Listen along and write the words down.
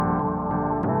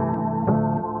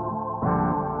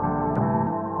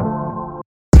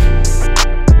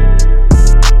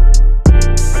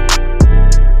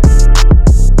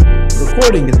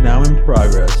Recording is now in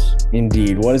progress.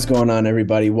 Indeed. What is going on,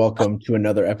 everybody? Welcome to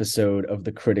another episode of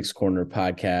the Critics Corner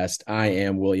podcast. I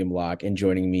am William Locke, and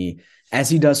joining me,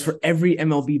 as he does for every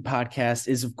MLB podcast,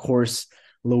 is, of course,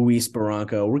 Luis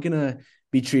Barranco. We're going to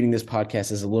be treating this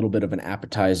podcast as a little bit of an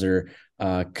appetizer,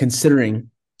 considering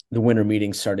the winter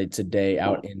meeting started today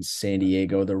out in San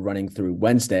Diego. They're running through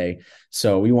Wednesday.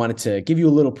 So we wanted to give you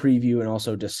a little preview and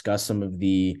also discuss some of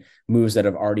the moves that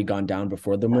have already gone down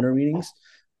before the winter meetings.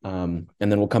 And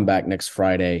then we'll come back next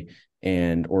Friday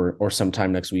or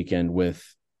sometime next weekend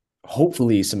with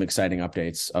hopefully some exciting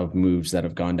updates of moves that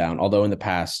have gone down. Although in the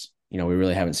past, we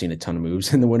really haven't seen a ton of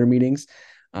moves in the winter meetings.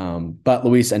 But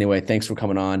Luis, anyway, thanks for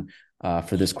coming on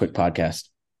for this quick podcast.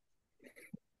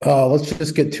 Let's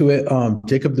just get to it.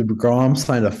 Jacob deGrom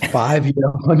signed a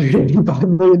 5-year,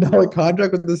 $185 million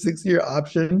contract with a 6-year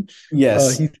option.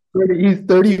 Yes. He's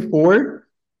 34.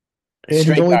 And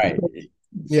straight guy.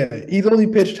 He's only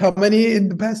pitched how many in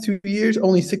the past 2 years?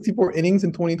 Only 64 innings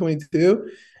in 2022,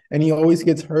 and he always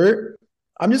gets hurt.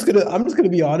 I'm just gonna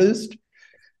be honest.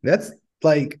 That's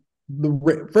like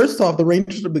first off, the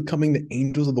Rangers are becoming the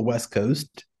Angels of the West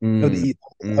Coast of the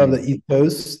East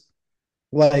Coast.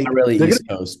 Like not really East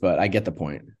Coast, but I get the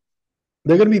point.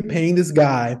 They're gonna be paying this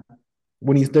guy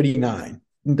when he's 39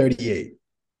 and 38.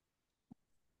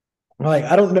 Like,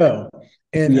 I don't know,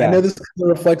 and I know this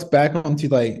reflects back onto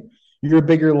like. You're a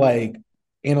bigger I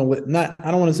don't want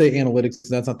to say analytics,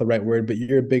 that's not the right word, but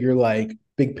you're a bigger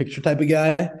big picture type of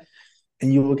guy,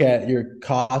 and you look at your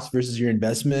cost versus your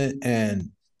investment,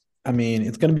 and I mean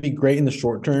it's going to be great in the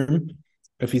short term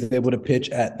if he's able to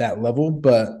pitch at that level,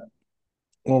 but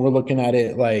when we're looking at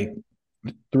it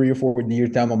 3 or 4 years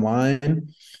down the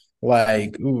line,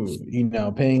 paying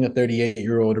a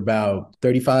 38-year-old about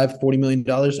 $35-40 million.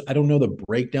 I don't know the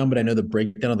breakdown, but I know the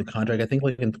breakdown of the contract. I think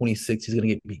in 26 he's gonna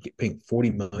get paid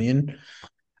 $40 million.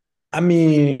 I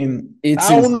mean, it's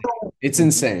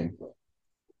insane.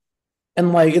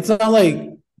 And it's not like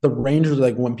the Rangers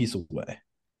are one piece away.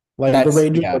 The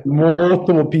Rangers are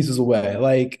multiple pieces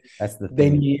away. That's the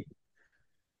thing.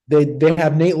 They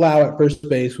have Nate Lau at first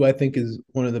base, who I think is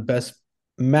one of the best,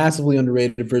 massively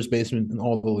underrated first baseman in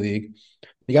all the league.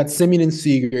 You got Simeon and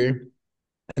Seager,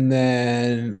 and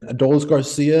then Adolis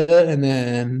Garcia, and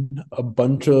then a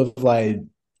bunch of you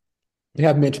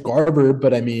have Mitch Garver,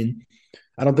 but I mean,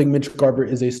 I don't think Mitch Garver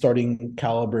is a starting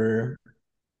caliber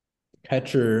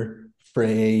catcher for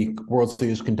a World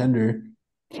Series contender.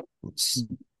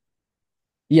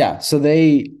 Yeah, so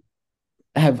they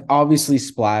have obviously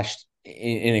splashed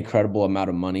an incredible amount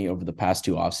of money over the past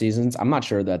 2 off seasons. I'm not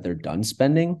sure that they're done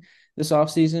spending this off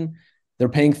season. They're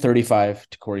paying 35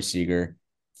 to Corey Seager,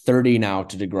 30 now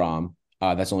to deGrom.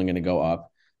 That's only going to go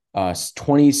up.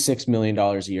 $26 million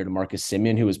a year to Marcus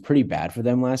Semien, who was pretty bad for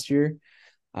them last year.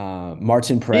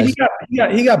 Martin Perez.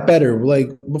 He got better.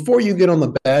 Before you get on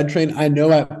the bad train, I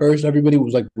know at first everybody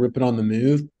was ripping on the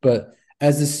move, but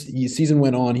as this season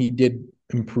went on, he did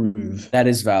improve. That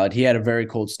is valid. He had a very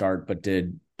cold start, but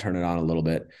did turn it on a little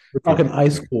bit. We're talking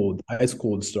ice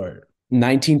cold start.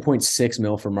 19.6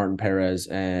 mil for Martin Perez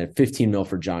and 15 mil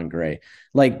for John Gray.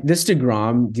 This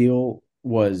deGrom deal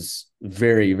was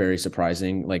very, very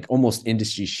surprising, almost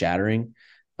industry shattering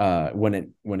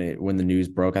when the news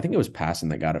broke. I think it was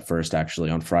Passan that got it first, actually,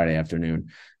 on Friday afternoon.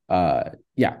 5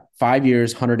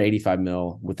 years, 185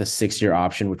 mil with a 6-year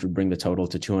option, which would bring the total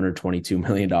to $222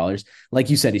 million. Like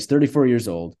you said, he's 34 years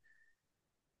old.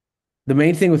 The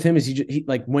main thing with him is he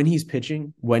when he's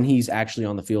pitching, when he's actually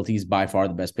on the field, he's by far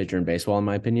the best pitcher in baseball, in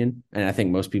my opinion. And I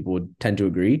think most people would tend to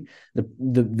agree.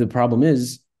 The problem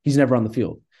is he's never on the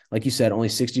field. Like you said, only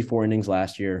 64 innings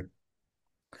last year.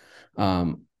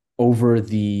 Over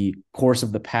the course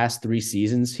of the past 3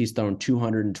 seasons, he's thrown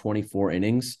 224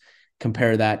 innings.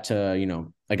 Compare that to,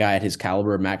 a guy at his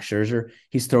caliber, Max Scherzer.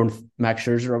 He's thrown Max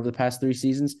Scherzer over the past 3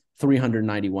 seasons,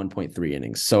 391.3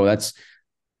 innings. So that's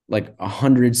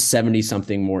 170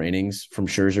 something more innings from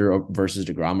Scherzer versus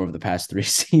deGrom over the past 3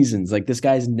 seasons. This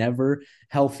guy's never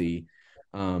healthy.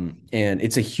 And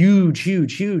it's a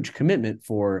huge commitment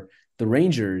for the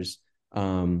Rangers.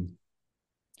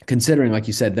 Considering, like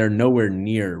you said, they're nowhere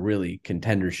near really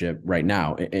contendership right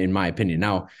now, in my opinion.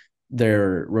 Now,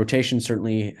 their rotation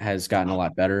certainly has gotten a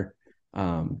lot better.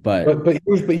 But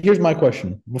here's my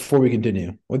question before we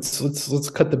continue. Let's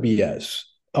cut the BS.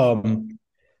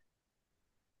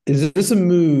 Is this a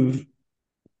move?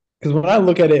 Because when I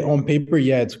look at it on paper,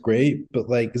 it's great. But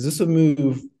is this a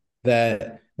move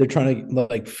that they're trying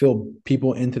to fill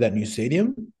people into that new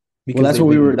stadium? Because that's what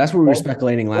we were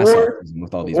speculating last season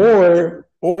with all these. Or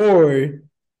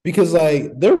because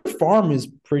their farm is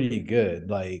pretty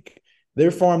good.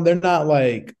 Their farm, they're not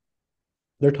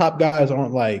their top guys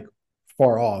aren't like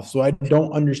far off. So I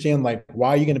don't understand like why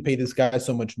are you going to pay this guy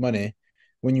so much money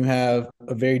when you have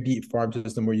a very deep farm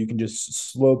system where you can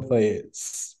just slow play it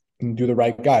and do the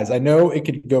right guys. I know it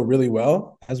could go really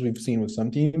well, as we've seen with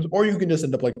some teams, or you can just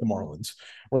end up like the Marlins,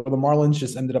 where the Marlins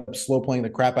just ended up slow playing the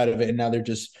crap out of it, and now they're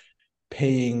just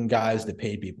paying guys to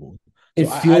pay people. It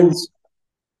So I feels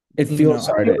it you know, feels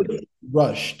I sorry feel to like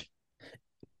rushed.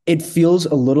 it feels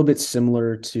a little bit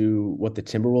similar to what the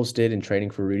Timberwolves did in trading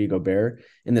for Rudy Gobert,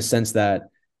 in the sense that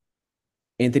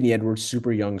Anthony Edwards,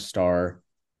 super young star,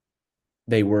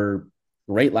 they were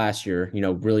great last year,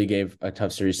 really gave a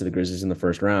tough series to the Grizzlies in the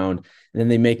first round. And then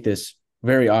they make this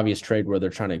very obvious trade where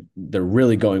they're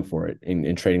really going for it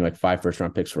in trading like 5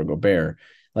 first-round picks for Gobert.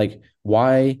 Like,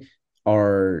 why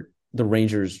are the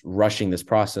Rangers rushing this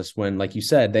process when, like you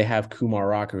said, they have Kumar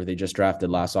Rocker, who they just drafted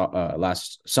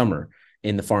last summer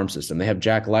in the farm system. They have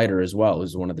Jack Leiter as well,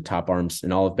 who's one of the top arms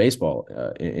in all of baseball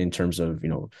in terms of,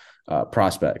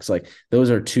 prospects. Like, those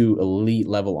are two elite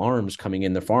level arms coming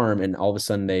in the farm, and all of a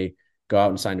sudden they go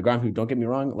out and sign deGrom, who, don't get me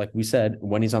wrong, like we said,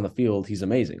 when he's on the field, he's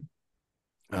amazing.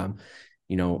 Last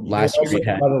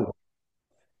year Also,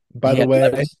 by he the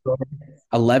had way,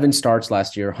 11 starts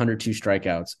last year, 102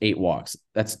 strikeouts, 8 walks.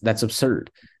 That's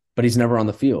absurd, but he's never on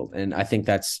the field, and I think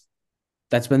that's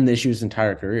been the issue his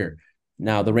entire career.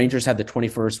 Now, the Rangers had the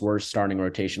 21st worst starting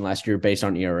rotation last year based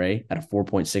on ERA at a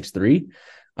 4.63.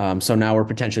 So now we're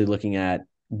potentially looking at,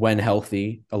 when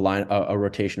healthy, a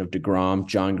rotation of deGrom,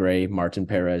 John Gray, Martin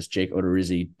Perez, Jake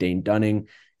Odorizzi, Dane Dunning,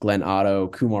 Glenn Otto,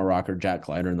 Kumar Rocker, Jack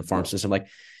Leiter in the farm system. Like,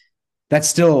 that's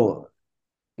still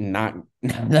not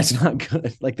that's not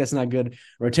good. Like, that's not good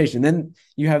rotation. Then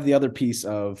you have the other piece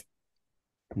of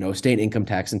no state income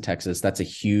tax in Texas. That's a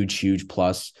huge, huge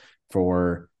plus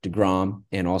for deGrom,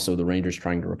 and also the Rangers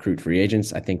trying to recruit free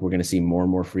agents. I think we're going to see more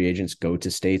and more free agents go to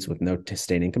states with no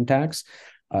state income tax.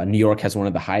 New York has one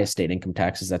of the highest state income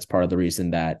taxes. That's part of the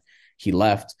reason that he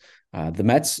left. The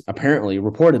Mets apparently,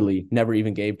 reportedly, never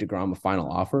even gave deGrom a final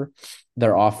offer.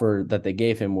 Their offer that they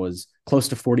gave him was close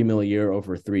to $40 million a year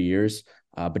over 3 years,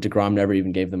 but deGrom never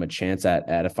even gave them a chance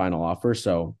at a final offer.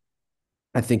 So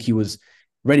I think he was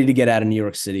ready to get out of New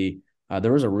York City.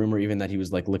 There was a rumor even that he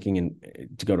was like looking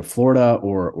to go to Florida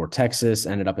or Texas.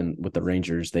 Ended up with the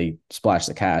Rangers. They splashed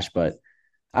the cash, but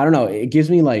I don't know. It gives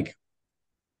me like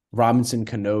Robinson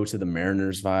Cano to the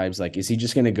Mariners vibes. Like, is he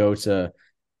just going to go to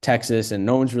Texas and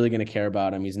no one's really going to care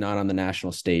about him? He's not on the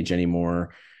national stage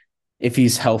anymore. If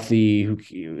he's healthy,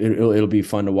 it'll be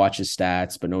fun to watch his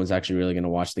stats, but no one's actually really going to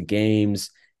watch the games.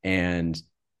 And,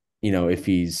 if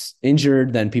he's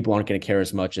injured, then people aren't going to care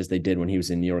as much as they did when he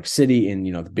was in New York City, in,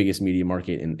 the biggest media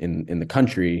market in the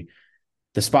country.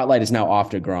 The spotlight is now off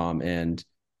deGrom, and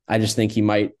I just think he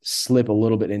might slip a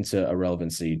little bit into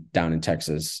irrelevancy down in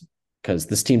Texas, because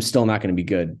this team's still not going to be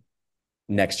good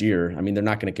next year. I mean, they're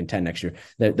not going to contend next year.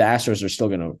 The Astros are still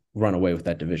going to run away with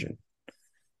that division.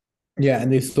 yeah,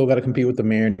 and they still got to compete with the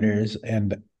Mariners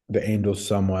and the Angels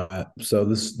somewhat. So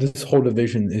this whole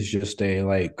division is just a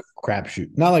like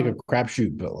crapshoot. Not like a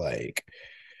crapshoot, but like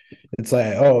it's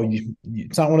like, oh,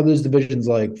 it's not one of those divisions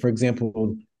like, for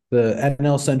example, the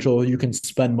NL Central. You can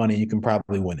spend money, you can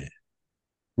probably win it. In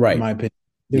Right. my opinion,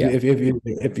 Yeah. if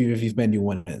you spend, you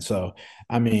win it. So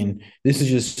I mean, this is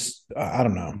just I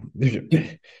don't know.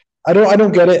 I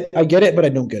don't get it. I get it, but I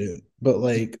don't get it. But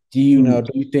like Do you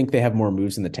think they have more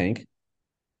moves in the tank?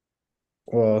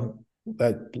 well,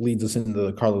 that leads us into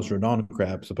the Carlos Rodon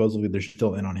crap. Supposedly they're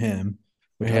still in on him,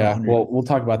 which I don't Yeah. understand. Well, we'll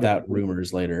talk about that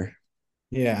rumors later.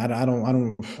 Yeah,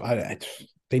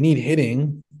 they need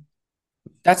hitting.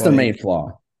 That's their main Like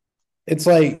flaw. it's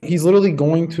like he's literally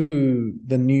going to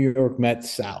the New York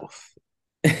Mets South,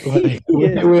 like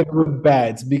Yeah. with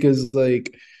bats because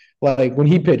like when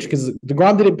he pitched because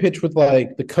deGrom didn't pitch with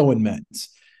like the Cohen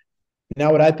Mets.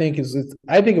 Now what I think is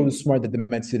I think it was smart that the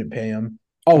Mets didn't pay him.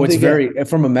 Oh, Don't it's they get very,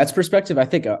 from a Mets perspective, I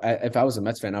think if I was a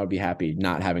Mets fan, I would be happy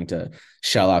not having to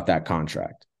shell out that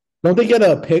contract. don't they get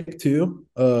a pick too?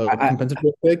 A I,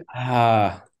 compensatory pick?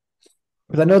 I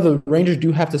Because I know the Rangers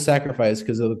do have to sacrifice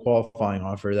because of the qualifying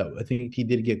offer that I think he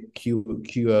did get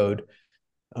QO'd.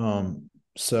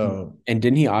 So and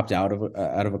didn't he opt out of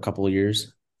a couple of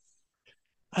years?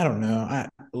 I don't know.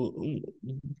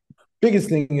 Biggest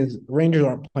thing is Rangers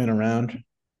aren't playing around,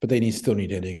 but they still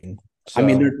need hitting. I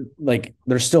mean, So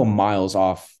they're still miles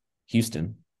off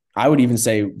Houston. I would even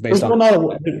say they're based on still not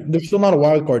a they're still not a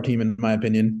wild card team in my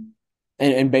opinion.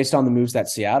 and based on the moves that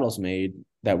Seattle's made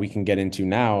that we can get into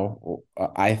now,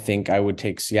 I think I would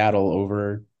take Seattle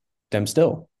over them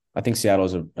still. I think Seattle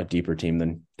is a deeper team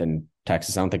than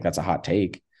Texas. I don't think that's a hot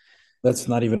take. That's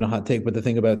not even a hot take. But the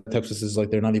thing about Texas is like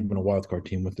they're not even a wild card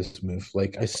team with this move.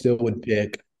 Like I still would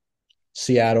pick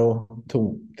Seattle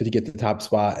to get the top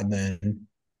spot, and then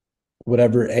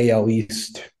whatever AL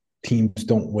East teams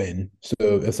don't win.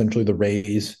 So essentially, the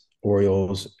Rays,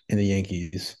 Orioles, and the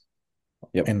Yankees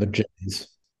Yep. and the Jays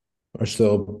are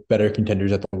still better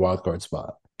contenders at the wild card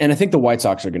spot. And I think the White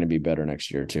Sox are going to be better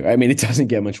next year too. I mean, it doesn't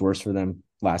get much worse for them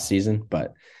last season,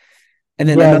 but and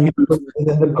then Yeah,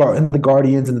 another and the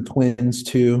Guardians and the Twins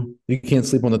too. You can't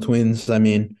sleep on the Twins. I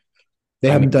mean, they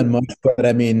I haven't mean, done much, but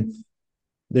I mean,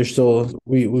 they're still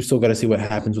we still got to see what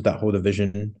happens with that whole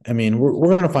division. I mean,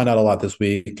 we're gonna find out a lot this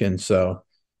week, and so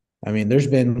I mean, there's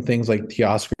been things like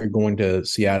Teoscar going to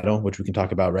Seattle, which we can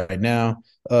talk about right now.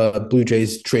 Blue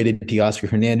Jays traded Teoscar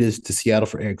Hernandez to Seattle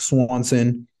for Eric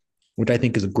Swanson, which I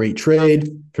think is a great trade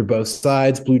for both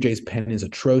sides. Blue Jays pen is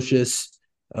atrocious.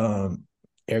 Um,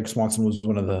 Eric Swanson was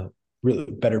one of the really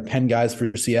better pen guys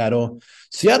for Seattle.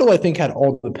 Seattle, I think, had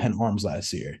all the pen arms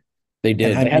last year, they and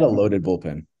did. I They had mean, a loaded bullpen,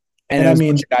 and and it I was a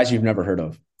mean, bunch of guys you've never heard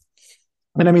of.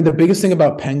 the biggest thing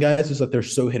about pen guys is that they're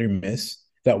so hit or miss.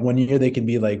 That one year they can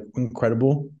be like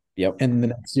incredible, Yep. and the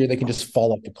next year they can just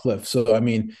fall off the cliff. So I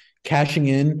mean, cashing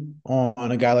in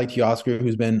on a guy like Teoscar,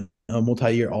 who's been a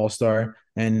multi-year All-Star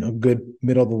and a good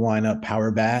middle of the lineup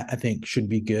power bat, I think should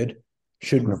be good.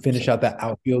 Should finish 100%. out that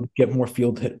outfield, get more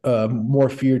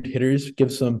feared hitters,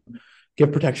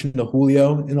 give protection to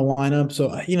Julio in the lineup. So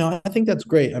I think that's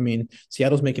great. I mean,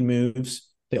 Seattle's making moves.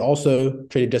 They also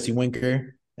traded Jesse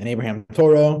Winker and Abraham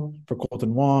Toro for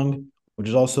Colton Wong, which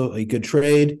is also a good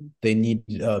trade. They need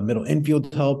middle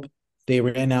infield help. They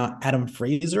ran out Adam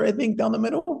Fraser, I think, down the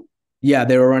middle, Yeah,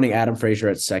 they were running Adam Frazier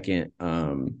at second.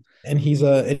 and he's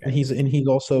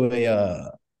also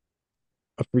a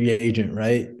free agent,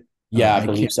 right? Yeah, I I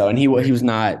believe can't. so. And he was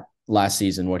not last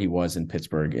season what he was in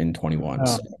Pittsburgh in 21. Uh,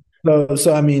 So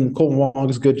so I mean, Colton Wong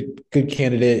is good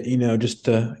candidate. Just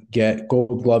to get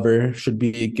Gold Glover should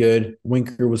be good.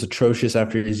 Winker was atrocious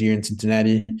after his year in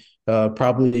Cincinnati.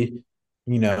 Probably,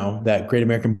 that Great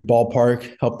American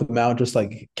Ballpark helped them out, just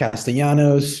like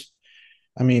Castellanos.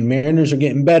 I mean, Mariners are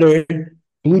getting better.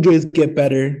 Blue Jays get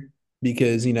better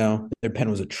because their pen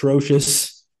was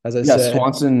atrocious, as I yeah, said.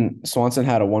 Swanson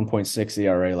had a 1.6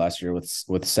 ERA last year with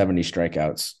 70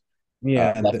 strikeouts,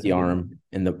 Yeah, lefty arm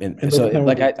and so their pen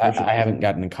like was I atrocious. haven't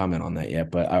gotten a comment on that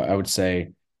yet, but I would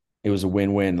say it was a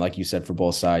win-win, like you said, for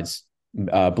both sides.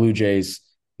 Blue Jays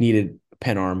needed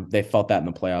pen arm. They felt that in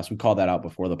the playoffs. We called that out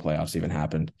before the playoffs even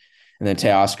happened. And then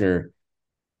Teoscar,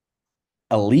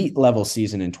 elite level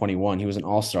season in 21. He was an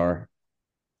all-star,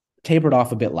 tapered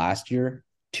off a bit last year,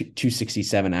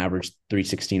 267 average,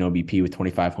 316 OBP with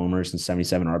 25 homers and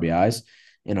 77 RBIs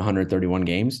in 131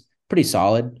 games. Pretty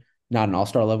solid. Not an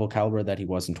all-star level caliber that he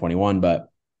was in 21, but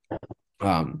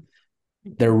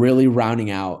they're really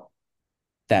rounding out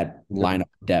that lineup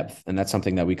depth. And that's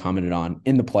something that we commented on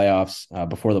in the playoffs,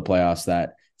 before the playoffs,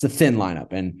 that it's a thin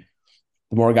lineup. And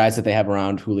the more guys that they have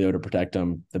around Julio to protect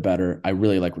them, the better. I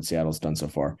really like what Seattle's done so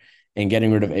far. And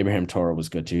getting rid of Abraham Toro was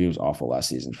good too. He was awful last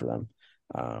season for them.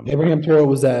 Abraham Toro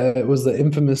was the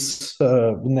infamous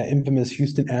in that infamous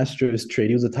Houston Astros trade.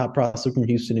 He was a top prospect from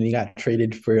Houston, and he got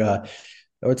traded for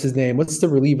what's his name? What's the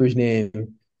reliever's name?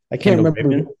 I can't Kendall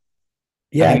remember. Graveman. I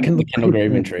Yeah, think the Kendall Kendall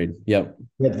Graveman Graveman. trade. Yep.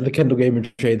 Yeah, the Kendall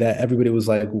Graveman trade that everybody was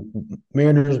like,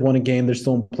 Mariners won a game, they're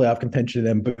still in playoff contention,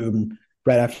 and then boom,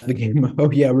 right after the game, oh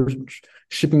yeah, we're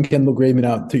shipping Kendall Graveman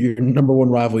out to your number one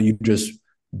rival you just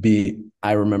beat.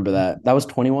 I remember that. That was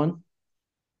 21.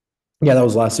 Yeah, that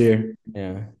was last year.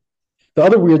 Yeah. The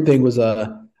other weird thing was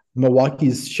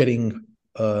Milwaukee's shedding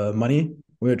money,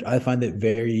 which I find it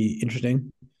very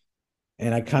interesting.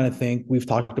 And I kind of think we've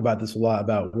talked about this a lot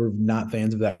about we're not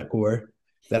fans of that core,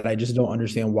 that I just don't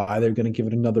understand why they're going to give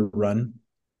it another run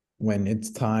when it's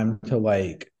time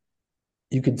to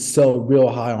you could sell real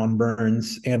high on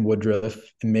Burns and Woodruff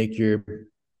and make your,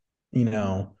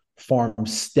 farm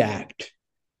stacked.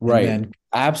 And Right. then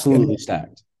Absolutely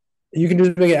stacked. you can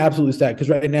just make it absolutely stacked. Because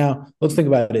right now, let's think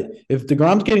about it. If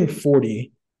deGrom's getting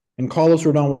 40 and Carlos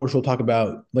Rodon, which we'll talk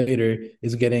about later,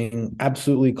 is getting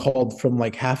absolutely called from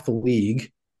like half the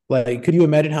league, like, could you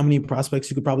imagine how many prospects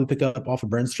you could probably pick up off a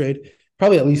Burns trade?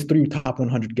 Probably at least 3 top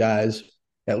 100 guys,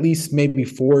 at least maybe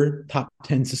 4 top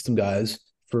 10 system guys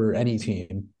for any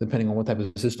team, depending on what type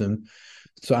of system.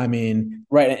 So, I mean,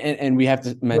 Right. And we have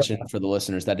to mention for the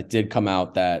listeners that it did come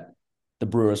out that the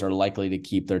Brewers are likely to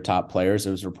keep their top players.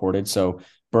 It was reported. So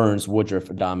Burns, Woodruff,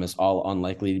 Adames, all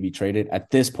unlikely to be traded at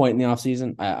this point in the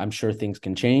offseason. I'm sure things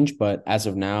can change, but as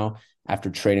of now, after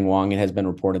trading Wong, it has been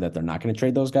reported that they're not going to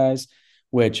trade those guys,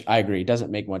 which I agree doesn't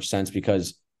make much sense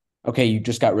because okay, you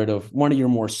just got rid of one of your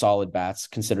more solid bats,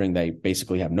 considering they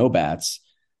basically have no bats,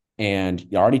 and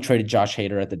you already traded Josh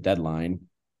Hader at the deadline.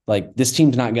 Like, this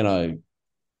team's not gonna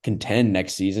contend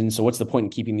next season. So what's the point in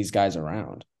keeping these guys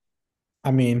around?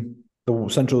 I mean, the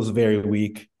Central is very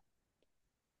weak.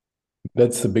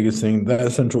 That's the biggest thing.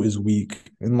 That Central is weak,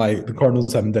 and like the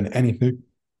Cardinals haven't done anything.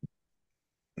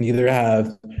 Neither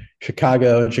have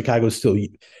Chicago, and Chicago's still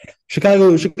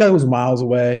Chicago's miles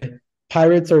away.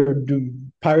 Pirates are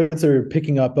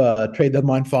picking up trade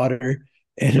deadline fodder,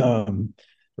 and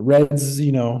Reds,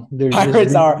 they're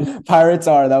just Pirates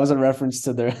are that was a reference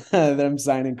to their them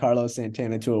signing Carlos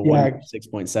Santana to a yeah,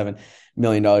 $1.6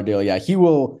 million deal. Yeah,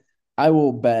 I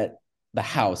will bet the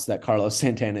house that Carlos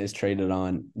Santana is traded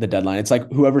on the deadline. It's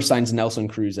like whoever signs Nelson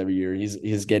Cruz every year,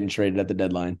 he's getting traded at the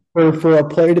deadline. for a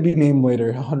player to be named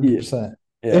later, Yeah. 100%.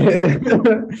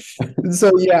 Yeah.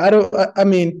 So yeah, I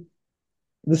mean,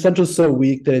 the Central's so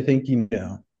weak that I think you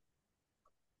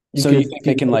So you could think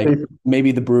they can, like,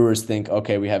 maybe the Brewers think,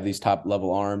 okay, we have these top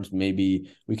level arms,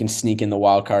 maybe we can sneak in the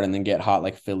wild card and then get hot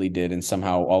like Philly did, and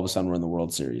somehow all of a sudden we're in the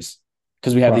World Series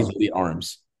because we have these probably, elite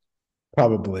arms.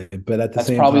 probably, but at the That's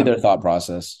same probably time, their thought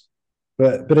process.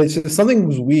 but it's just something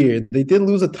was weird. They did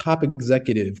lose a top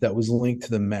executive that was linked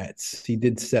to the Mets. He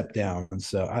did step down,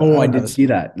 so Oh, I I don't know. did see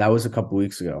that. That was a couple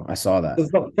weeks ago. I saw that.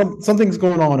 Something's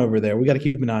going on over there. We got to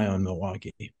keep an eye on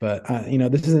Milwaukee. But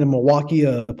this isn't a Milwaukee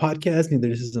podcast. Neither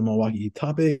this is a Milwaukee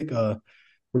topic.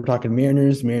 We're talking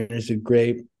Mariners. Mariners did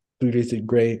great. Blue Jays did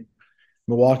great.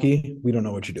 Milwaukee, we don't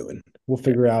know what you're doing. We'll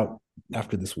figure out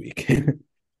after this week.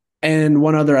 And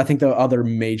one other, I think the other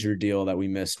major deal that we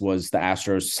missed was the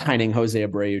Astros signing Jose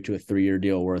Abreu to a 3-year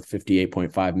deal worth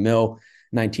 58.5 mil,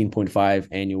 19.5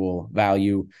 annual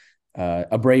value.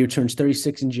 Abreu turns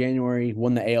 36 in January,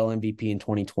 won the AL MVP in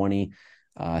 2020,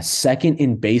 second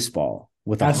in baseball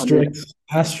with 100,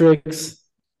 Asterisks.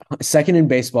 second in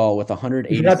baseball with You forgot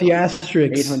 180, the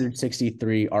asterisks.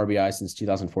 863 RBI since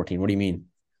 2014. What do you mean?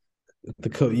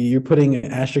 You're putting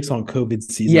asterisks on COVID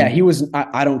season. Yeah, he was.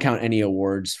 I don't count any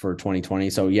awards for 2020.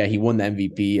 So yeah, he won the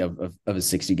MVP of a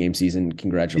 60-game season.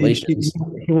 Congratulations.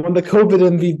 He won the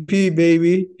COVID MVP,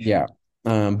 baby. Yeah.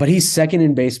 But he's second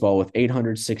in baseball with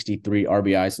 863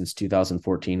 RBI since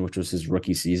 2014, which was his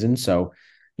rookie season. So,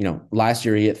 last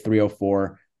year he hit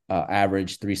 304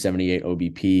 average, 378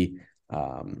 OBP,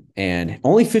 and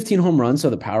only 15 home runs. So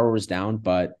the power was down,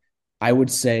 but I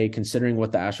would say, considering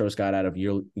what the Astros got out of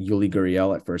Yuli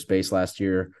Gurriel at first base last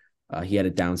year, he had a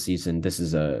down season. This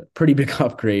is a pretty big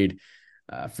upgrade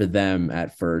for them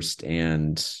at first.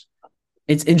 And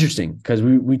it's interesting because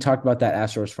we talked about that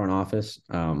Astros front office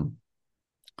in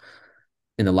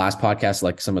the last podcast,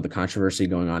 like some of the controversy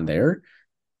going on there.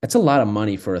 That's a lot of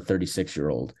money for a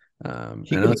 36-year-old. I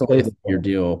know it's only a year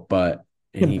deal, but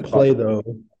he can play though.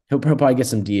 He'll probably get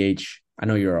some DH. I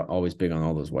know you're always big on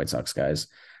all those White Sox guys.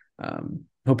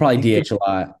 He'll probably DH a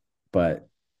lot, but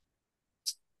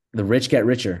the rich get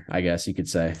richer, I guess you could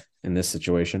say, in this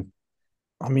situation.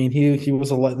 I mean, he was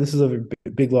this is a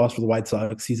big loss for the White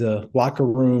Sox. He's a locker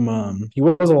room. He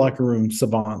was a locker room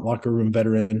savant, locker room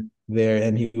veteran there,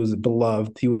 and he was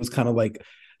beloved. He was kind of like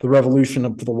the revolution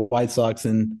of the White Sox,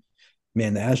 and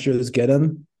man, the Astros get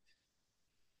him.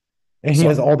 And he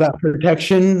has all that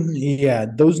protection. Yeah,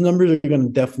 those numbers are going to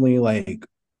definitely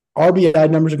RBI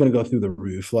numbers are going to go through the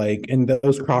roof. Like, and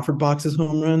those Crawford boxes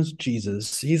home runs,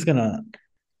 Jesus, he's gonna.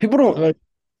 People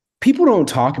don't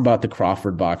talk about the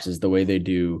Crawford boxes the way they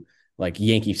do like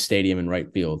Yankee Stadium in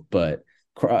right field, but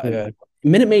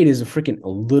Minute Maid is a freaking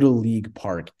little league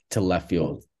park to left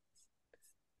field.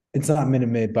 It's not Minute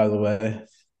Maid, by the way. Did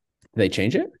they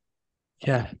change it?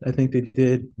 Yeah, I think they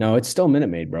did. No, it's still Minute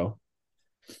Maid, bro.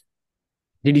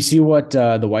 Did you see what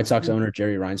the White Sox owner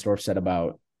Jerry Reinsdorf said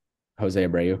about Jose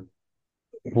Abreu?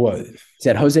 What? He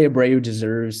said Jose Abreu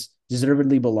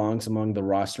deservedly belongs among the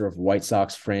roster of White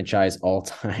Sox franchise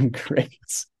all-time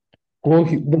greats. Well,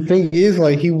 the thing is,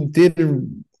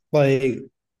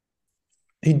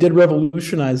 he did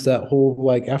revolutionize that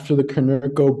whole after the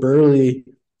Konerko Burley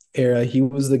era. He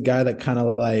was the guy that kind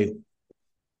of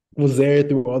was there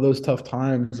through all those tough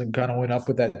times and kind of went up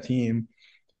with that team.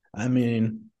 I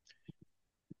mean,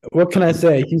 what can I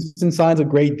say? Houston signs a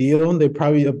great deal. They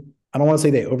probably, I don't want to say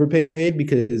they overpaid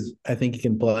because I think he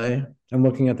can play. I'm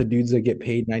looking at the dudes that get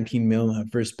paid 19 mil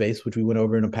at first base, which we went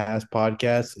over in a past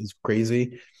podcast. Is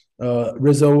crazy.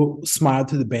 Rizzo smiled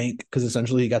to the bank because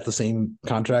essentially he got the same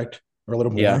contract or a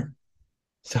little more. Yeah.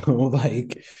 So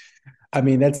I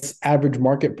mean, that's average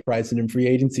market price. And in free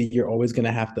agency, you're always going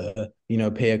to have to,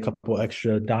 pay a couple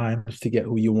extra dimes to get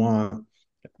who you want.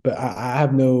 But I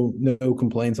have no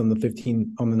complaints on the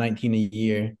 19 a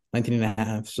year, 19 and a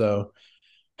half. So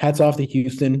hats off to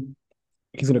Houston.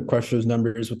 He's going to crush those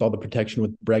numbers with all the protection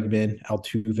with Bregman,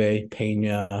 Altuve,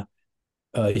 Pena,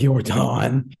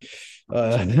 Jordan.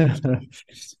 Uh,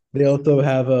 they also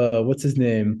have what's his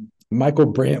name,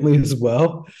 Michael Brantley as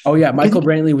well. Oh yeah, Can Michael you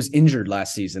Brantley was injured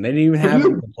last season. They didn't even can have him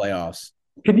in you the playoffs.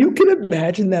 can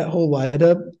imagine that whole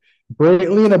lineup?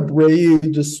 Brantley and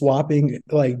Abreu just swapping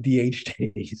like DH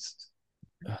days.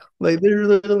 Like they're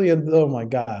literally, oh my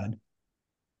god.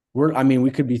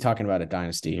 We could be talking about a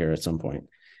dynasty here at some point.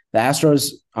 The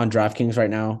Astros on DraftKings right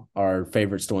now are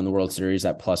favorites to win the World Series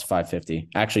at plus 550.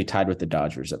 Actually tied with the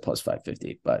Dodgers at plus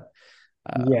 550. But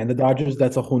Yeah, and the Dodgers,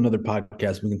 that's a whole nother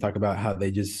podcast. We can talk about how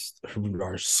they just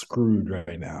are screwed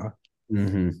right now.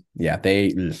 yeah,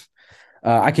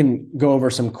 I can go over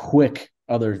some quick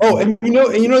other. Oh, and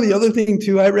the other thing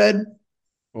too, I read.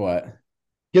 What?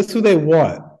 Guess who they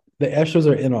want? The Astros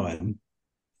are in on.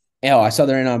 Oh, I saw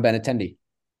they're in on Benintendi.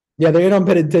 Yeah, they're in on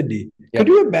Benintendi. Could Yep.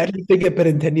 you imagine if they get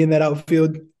Benintendi in that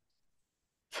outfield?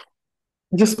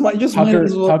 Might as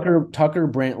well. Tucker,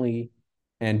 Brantley,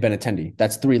 and Benintendi.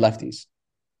 That's three lefties.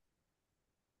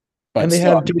 But And they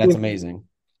still, have that's amazing.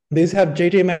 they just have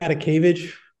JJ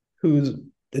Matakevich, who's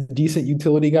a decent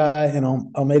utility guy, and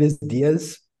Almeida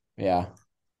Diaz. Yeah.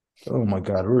 Oh my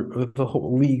God, we're the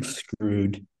whole league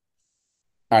screwed.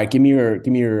 All right, give me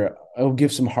your. I'll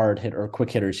give some hard hit or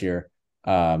quick hitters here.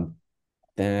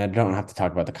 Then I don't have to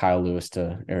talk about the Kyle Lewis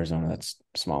to Arizona. That's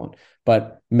a small one.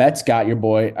 But Mets got your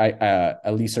boy,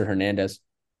 Elieser Hernandez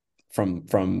from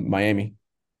Miami.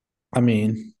 I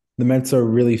mean, the Mets are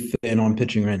really thin on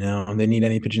pitching right now, and they need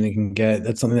any pitching they can get.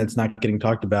 That's something that's not getting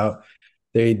talked about.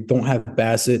 They don't have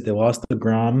Bassett. They lost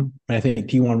deGrom. And I think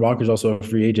T1 Walker's also a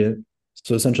free agent.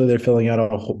 So essentially, they're filling out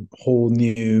a whole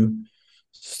new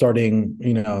starting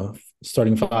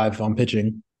five on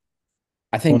pitching.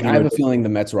 I have a feeling the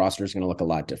Mets roster is going to look a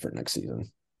lot different next season.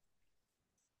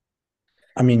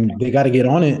 I mean, they got to get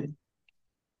on it.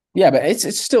 Yeah, but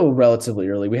it's still relatively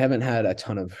early. We haven't had a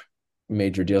ton of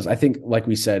major deals. I think, like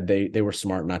we said, they were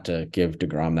smart not to give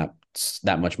deGrom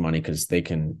that much money because they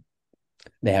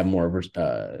have more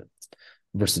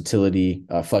versatility,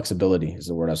 flexibility is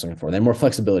the word I was looking for. They have more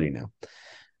flexibility now.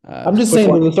 I'm just saying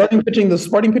the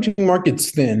starting pitching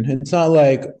market's thin. It's not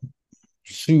like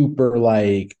super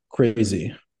like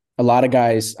crazy. A lot of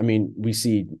guys, I mean, we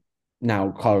see now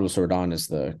Carlos Rodon is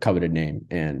the coveted name,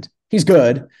 and he's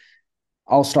good,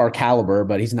 all-star caliber,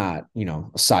 but he's not, a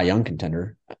Cy Young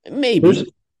contender. Maybe.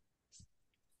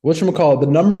 Whatchamacallit, the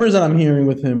numbers that I'm hearing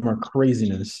with him are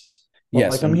craziness.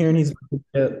 Yes. Like I'm hearing he's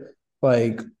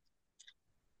like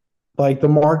the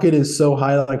market is so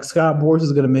high. Like Scott Boras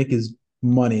is gonna make his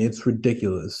money. It's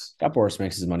ridiculous. Scott Boras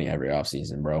makes his money every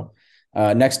offseason, bro.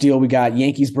 Next deal, we got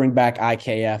Yankees bring back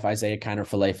IKF, Isaiah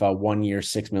Kiner-Falefa, 1 year,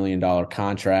 $6 million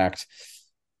contract.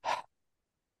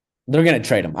 They're going to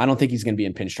trade him. I don't think he's going to be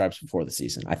in pinstripes before the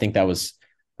season. I think that was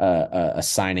a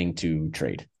signing to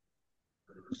trade.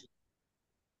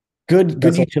 Good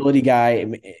utility guy.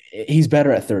 He's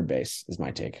better at third base, is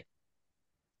my take.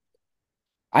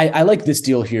 I like this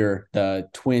deal here, the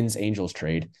Twins-Angels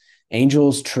trade.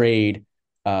 Angels trade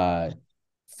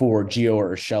for Gio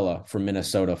Urshela from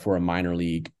Minnesota for a minor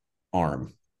league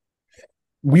arm.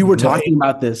 We were talking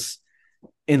about this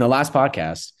in the last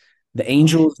podcast. The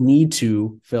Angels need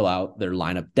to fill out their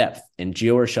lineup depth, and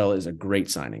Gio Urshela is a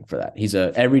great signing for that. He's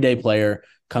an everyday player,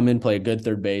 come in, play a good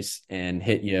third base, and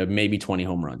hit you maybe 20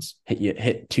 home runs,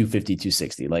 hit 250,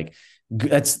 260. Like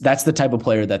that's the type of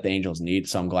player that the Angels need,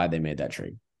 so I'm glad they made that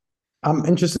trade. I'm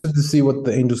interested to see what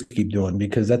the Angels keep doing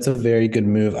because that's a very good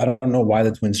move. I don't know why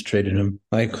the Twins traded him.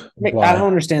 Like, why? I don't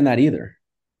understand that either.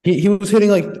 He was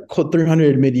hitting like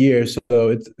 300 mid-year, so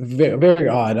it's very, very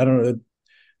odd. I don't know.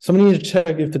 Somebody needs to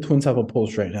check if the Twins have a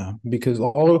pulse right now because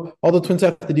all the Twins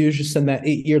have to do is just send that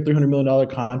 8-year, $300 million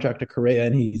contract to Correa,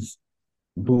 and he's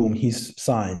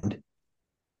signed.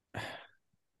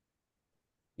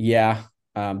 Yeah,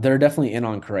 they're definitely in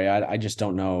on Correa. I just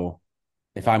don't know.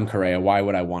 If I'm Correa, why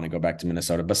would I want to go back to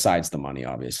Minnesota besides the money?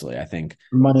 Obviously, I think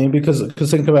money because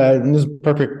think about it. And this is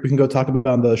perfect. We can go talk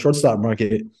about the shortstop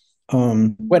market.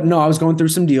 No, I was going through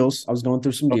some deals.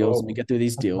 Let me get through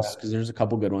these deals because there's a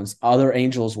couple good ones. Other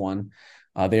Angels one,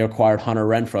 they acquired Hunter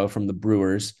Renfroe from the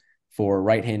Brewers for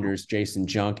right-handers Jason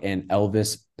Junk and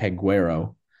Elvis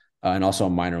Peguero, and also a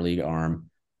minor league arm.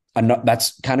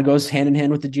 That's kind of goes hand in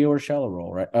hand with the Gio Urshela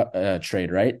role, right?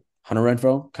 Trade, right? Hunter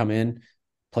Renfroe come in.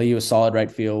 Play you a solid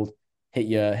right field,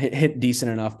 hit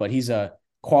decent enough, but he's a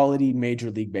quality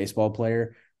Major League Baseball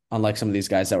player, unlike some of these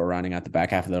guys that were running at the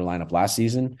back half of their lineup last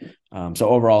season. So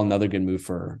overall, another good move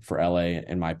for LA,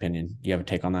 in my opinion. Do you have a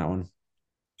take on that one?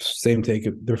 Same take.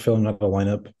 They're filling out the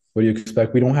lineup. What do you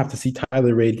expect? We don't have to see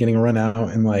Tyler Reid getting run out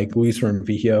and like Luis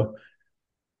Renfijo.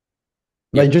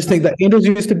 Yeah, Like, just think the Angels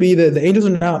used to be the Angels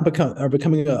are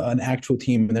becoming an actual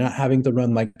team, and they're not having to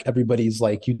run like everybody's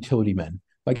like utility men.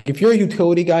 Like, if you're a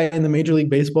utility guy in the Major League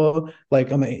Baseball, like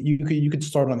you could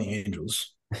start on the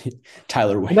Angels.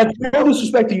 Tyler And Wade. that's no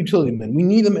disrespect to utility men. We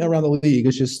need them around the league.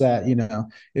 It's just that,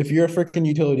 if you're a freaking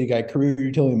utility guy, career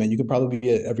utility man, you could probably be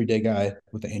an everyday guy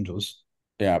with the Angels.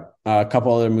 Yeah, a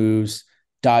couple other moves.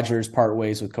 Dodgers part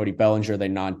ways with Cody Bellinger. They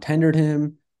non-tendered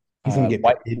him. He's gonna get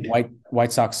paid.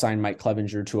 White Sox signed Mike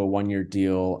Clevenger to a 1-year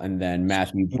deal, and then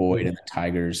Matthew Boyd and the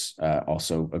Tigers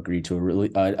also agreed to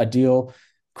a deal.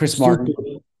 Chris Martin,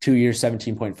 Stupid 2 years,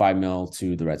 17.5 mil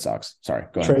to the Red Sox. Sorry,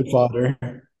 go ahead. trade fodder.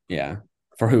 Yeah,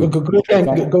 for Go, who? go, go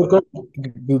again.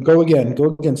 Go again.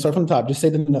 Go again. Start from the top. Just say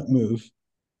the move.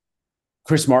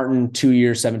 Chris Martin, 2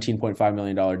 years, $17.5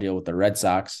 million deal with the Red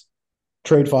Sox.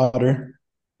 Trade fodder.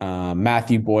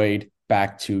 Matthew Boyd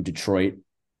back to Detroit.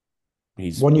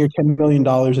 He's 1 year, $10 million.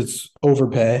 It's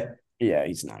overpay. Yeah,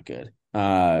 he's not good.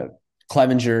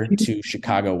 Clevenger to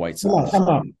Chicago White Sox. Come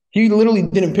on. He literally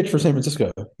didn't pitch for San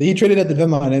Francisco. He traded at the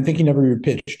deadline. I think he never even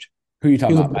pitched. Who are you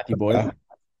talking He was about? Matthew Boyd?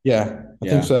 Yeah, I think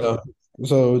Yeah. so.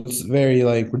 So it's very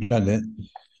like redundant.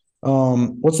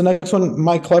 What's the next one?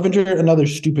 Mike Clevenger, another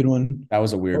stupid one. That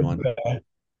was a weird one.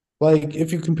 Like,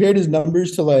 if you compared his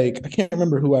numbers to, like, I can't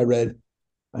remember who I read,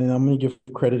 and I'm gonna give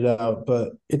credit out,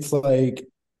 but it's like,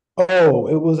 oh,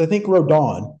 it was, I think,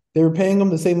 Rodon. They were paying him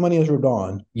the same money as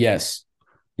Rodon. Yes.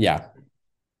 Yeah.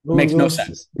 It Makes no was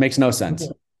sense. Makes no sense.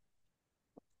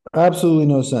 absolutely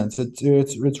no sense.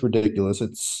 It's ridiculous.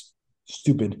 It's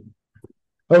stupid.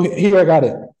 Oh, here I got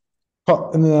it.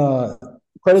 And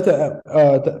credit to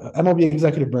MLB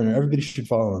executive burner. Everybody should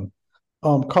follow him.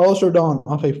 Carlos Rodon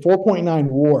off a 4.9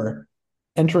 WAR,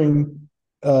 entering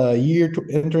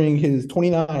entering his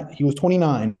 29. He was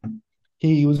 29.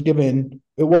 He was given.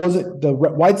 It wasn't the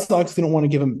White Sox didn't want to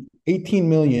give him 18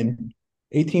 million,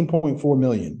 18.4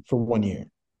 million for 1 year.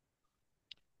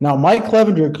 Now Mike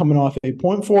Clevenger, coming off a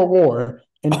 .4 WAR,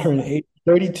 entering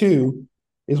 32,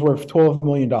 is worth $12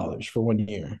 million for 1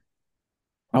 year.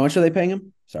 How much are they paying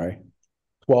him? Sorry.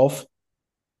 12.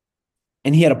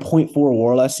 And he had a .4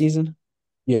 WAR last season.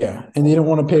 Yeah, and they didn't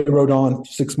want to pay Rodon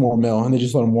 6 more mil, and they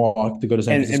just let him walk to go to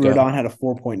San And Francisco. Rodon had a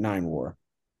 4.9 WAR.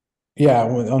 Yeah,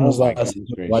 on his last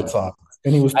White Sox,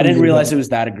 and he was. I didn't realize it was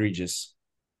that egregious.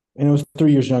 And it was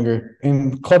 3 years younger.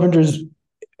 And Clevenger's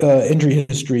injury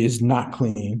history is not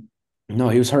clean. No,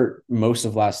 he was hurt most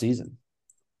of last season.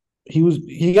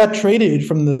 He got traded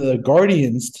from the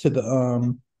Guardians to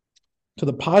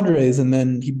the Padres, and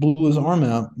then he blew his arm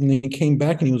out, and then he came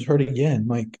back and he was hurt again.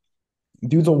 Like,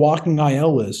 dude's a walking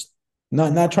IL list.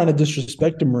 Not trying to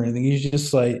disrespect him or anything. He's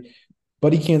just like,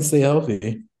 but he can't stay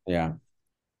healthy. Yeah.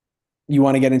 You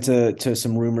want to get into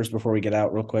some rumors before we get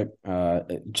out real quick?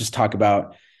 Just talk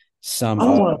about some.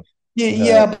 But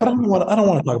I don't want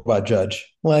to talk about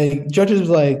Judge. Like, Judge is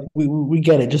like, we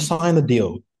get it. Just sign the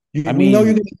deal. I mean,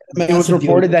 it was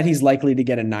reported that he's likely to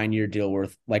get a 9-year deal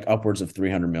worth like upwards of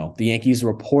 300 mil. The Yankees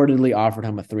reportedly offered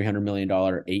him a $300 million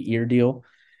 8-year deal,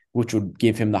 which would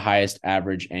give him the highest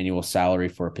average annual salary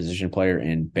for a position player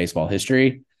in baseball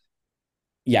history.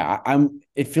 Yeah,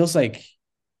 it feels like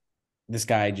this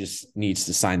guy just needs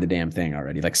to sign the damn thing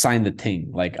already. Like, sign the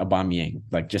ting, like Aubameyang.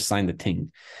 Like, just sign the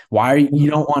ting. Why you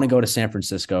don't want to go to San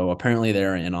Francisco? Apparently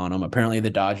they're in on him. Apparently the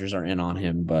Dodgers are in on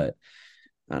him, but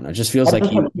I don't know. It just feels like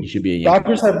he should be a Yankee.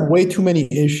 Dodgers have way too many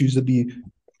issues to be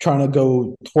trying to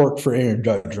go twerk for Aaron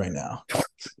Judge right now.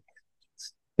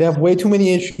 They have way too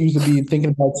many issues to be thinking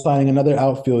about signing another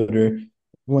outfielder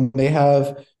when they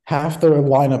have half their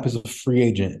lineup is a free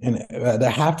agent, and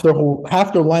half their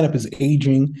lineup is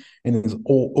aging and is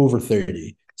over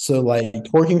 30. So, like,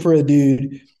 working for a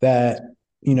dude that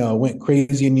went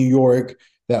crazy in New York,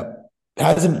 that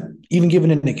hasn't even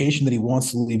given an indication that he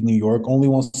wants to leave New York, only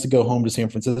wants to go home to San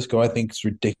Francisco, I think it's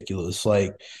ridiculous.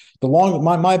 Like,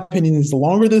 my opinion is the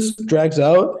longer this drags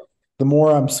out, the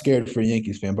more I'm scared for a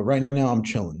Yankees fan. But right now, I'm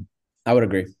chilling. I would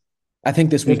agree. I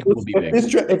think this week will be big.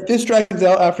 If this drags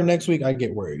out after next week, I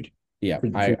get worried. Yeah,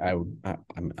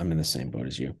 I'm in the same boat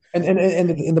as you.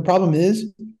 And the problem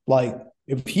is, like,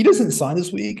 if he doesn't sign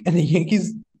this week and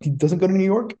he doesn't go to New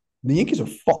York, the Yankees are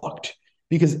fucked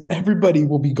because everybody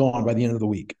will be gone by the end of the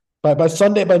week. By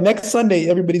next Sunday,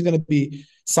 everybody's going to be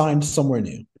signed somewhere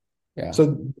new. Yeah.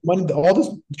 So all this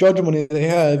Judge money they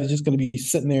have is just going to be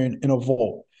sitting there in a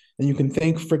vault, and you can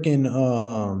thank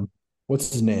freaking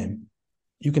what's his name?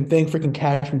 You can thank freaking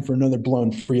Cashman for another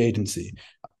blown free agency.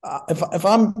 If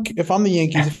I'm the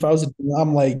Yankees,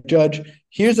 I'm like, Judge,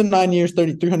 here's a 9 years,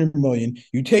 300 million.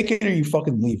 You take it or you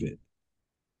fucking leave it.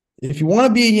 If you want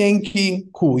to be a Yankee,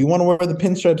 cool. You want to wear the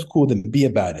pinstripes, cool, then be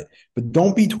about it. But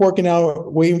don't be twerking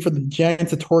out, waiting for the Giants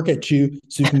to twerk at you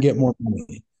so you can get more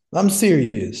money. I'm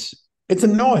serious. It's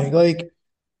annoying. Like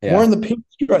Yeah. wearing the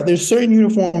pinstripe, there's certain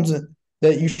uniforms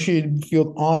that you should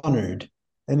feel honored.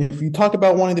 And if you talk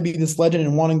about wanting to be this legend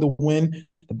and wanting to win,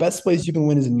 the best place you can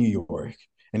win is in New York.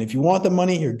 And if you want the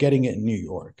money, you're getting it in New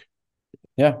York.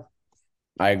 Yeah.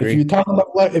 I If agree. you're talking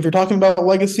about if you're talking about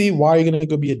legacy, why are you going to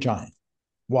go be a Giant?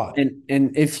 Why?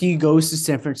 And if he goes to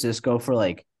San Francisco for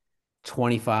like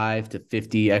 25 to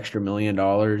 50 extra $1 million,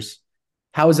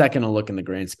 how is that going to look in the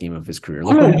grand scheme of his career?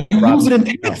 Look what Oh, you lose it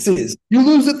in taxes. You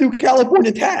lose it through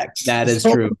California tax. that is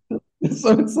So, true.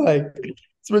 so it's like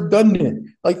it's redundant.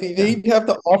 Like they have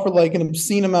to offer like an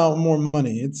obscene amount more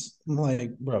money. It's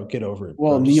like, bro, get over it,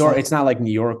 Well, bro. New Just York, like it's not like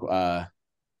New York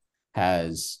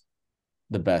has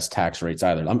the best tax rates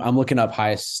either. I'm looking up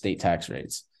highest state tax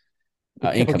rates,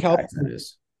 but income tax, that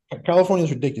is. California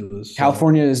is ridiculous. So.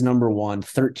 California is number one,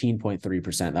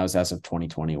 13.3%. That was as of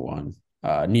 2021.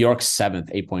 New York's seventh,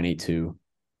 8.82.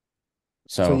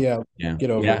 So So, yeah, yeah. get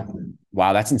over Yeah. it.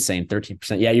 Wow, that's insane.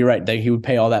 13%. Yeah, you're right. He would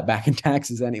pay all that back in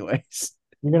taxes anyways.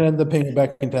 You're gonna end up paying it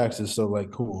back in taxes. So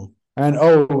like, cool. And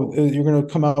oh, you're gonna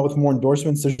come out with more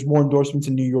endorsements. There's more endorsements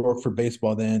in New York for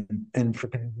baseball than in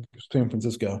San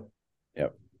Francisco.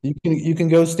 Yep. You can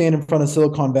go stand in front of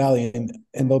Silicon Valley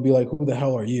and they'll be like, "Who the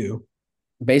hell are you?"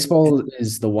 Baseball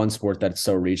is the one sport that's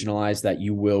so regionalized that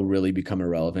you will really become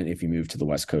irrelevant if you move to the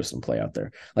West Coast and play out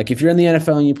there. Like if you're in the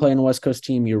NFL and you play in a West Coast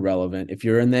team, you're relevant. If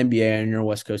you're in the NBA and you're a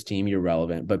West Coast team, you're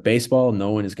relevant. But baseball,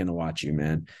 no one is going to watch you,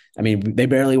 man. I mean, they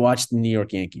barely watch the New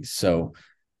York Yankees. So if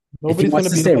he Nobody's wants gonna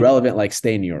to be stay like, relevant, like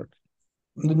stay in New York.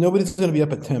 nobody's gonna be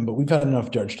up at 10. But we've had enough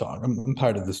Judge talk. I'm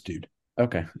tired of this dude.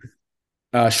 Okay.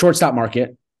 Shortstop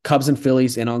market, Cubs and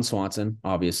Phillies in on Swanson,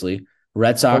 obviously.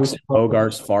 Red Are we Sox and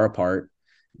Bogarts far apart.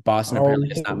 Boston are apparently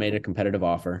we, has not made a competitive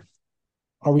offer.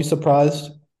 are we surprised?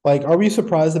 Like, are we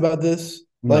surprised about this?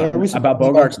 No, Like, are we about surprised about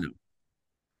Bogarts, no.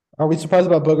 Are we surprised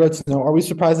about Bogarts? No. Are we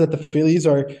surprised that the Phillies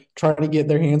are trying to get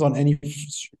their hands on any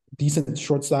decent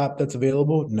shortstop that's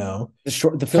available? No.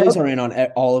 The Phillies are in on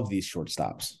all of these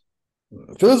shortstops.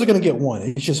 Phillies are going to get one.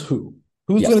 It's just who?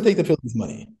 Who's Yes. going to take the Phillies'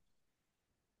 money?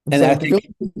 It's And I like the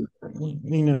think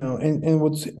Phillies, and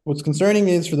what's concerning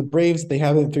is for the Braves, they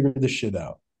haven't figured this shit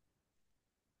out.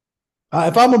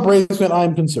 If I'm a Braves fan,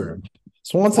 I'm concerned.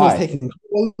 Swanson is why? taking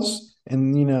close,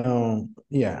 and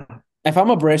yeah. If I'm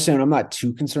a Braves fan, I'm not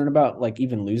too concerned about like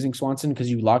even losing Swanson because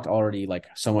you locked already like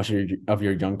so much of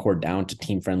your young core down to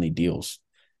team friendly deals.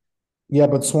 Yeah,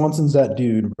 but Swanson's that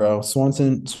dude, bro.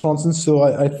 Swanson still,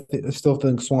 I still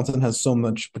think Swanson has so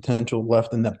much potential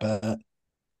left in that bat,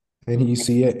 and you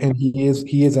see it, and he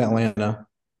is Atlanta.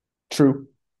 True.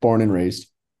 Born and raised.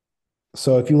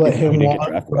 So if you Even let though he him did get walk,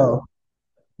 drafted. bro,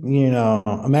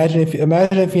 imagine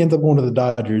if he ends up going to the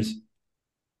Dodgers.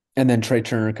 And then Trey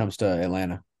Turner comes to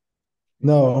Atlanta.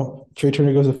 No, Trey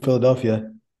Turner goes to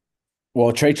Philadelphia.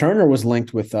 Well, Trey Turner was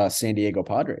linked with San Diego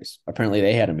Padres. Apparently,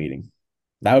 they had a meeting.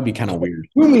 That would be kind of weird.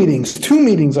 Two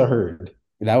meetings I heard.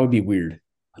 That would be weird.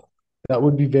 That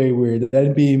would be very weird.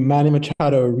 That'd be Manny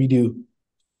Machado redo.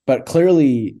 But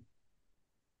clearly,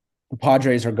 the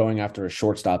Padres are going after a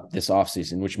shortstop this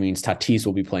offseason, which means Tatis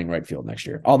will be playing right field next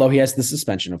year. Although he has the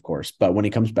suspension, of course, but when he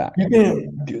comes back. But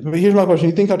here's my question.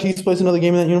 You think Tatis plays another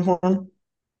game in that uniform?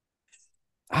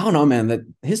 I don't know, man. That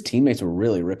his teammates were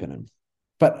really ripping him.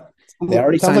 But they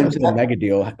already Sounds signed like him to the mega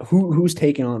deal. Who's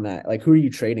taking on that? Like, who are you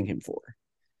trading him for?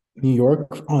 New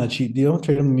York on a cheap deal.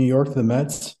 Trade him to New York to the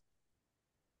Mets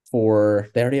For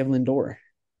they already have Lindor.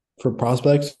 for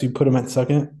prospects. You put him at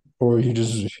second, or you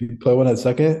play one at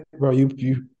second, bro.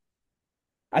 You.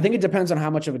 I think it depends on how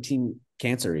much of a team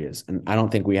cancer he is, and I don't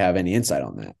think we have any insight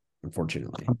on that,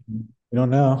 unfortunately. We don't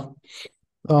know.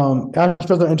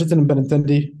 Astros are interested in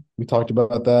Benintendi. We talked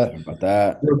about that. About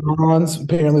that. The Bronze,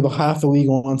 apparently, half the league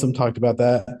wants him. Talked about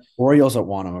that. Orioles don't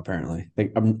want him, apparently.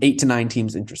 8 to 9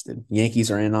 teams interested. Yankees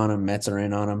are in on him. Mets are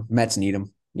in on him. Mets need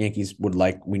him. Yankees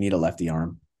we need a lefty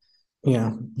arm.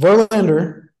 Yeah,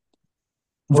 Verlander.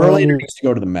 Verlander needs to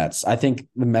go to the Mets. I think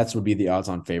the Mets would be the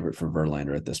odds-on favorite for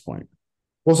Verlander at this point.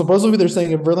 Well, supposedly they're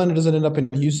saying if Verlander doesn't end up in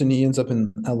Houston, he ends up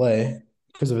in LA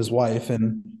because of his wife,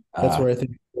 and that's where I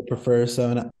think he prefer. So,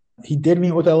 and he did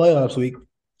meet with LA last week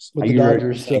with the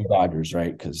Dodgers. So, Dodgers,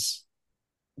 right? Because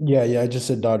yeah, I just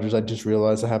said Dodgers. I just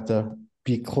realized I have to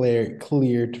be clear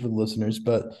to the listeners,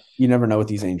 but you never know with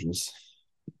these Angels.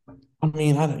 I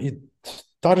mean,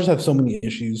 Dodgers have so many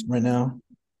issues right now.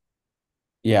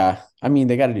 Yeah, I mean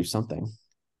they got to do something.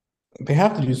 They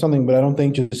have to do something, but I don't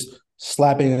think just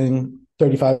slapping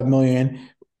 35 million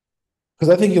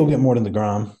because I think you'll get more than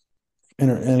deGrom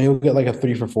and he'll get like a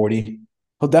 3 for 40,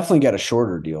 He'll definitely get a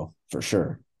shorter deal for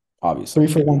sure. three Obviously.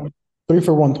 for one, 3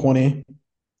 for 120,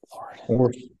 Lord.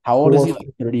 or How old is four. he?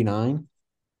 Like 39?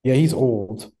 Yeah, he's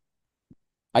old.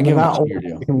 I No, give him a not old. 2 year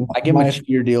deal. I give him a My, 2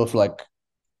 year deal for like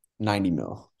 90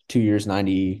 mil. 2 years,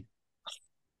 90,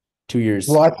 2 years,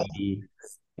 well, 80.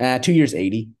 2 years,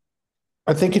 80.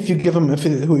 I think if you give him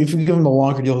the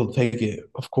longer deal, he'll take it.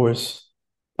 Of course,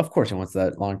 Of course, he wants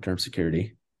that long term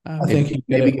security. I think Maybe he get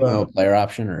maybe it, give him but a player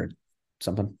option or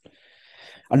something.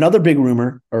 Another big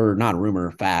rumor, or not rumor,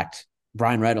 fact: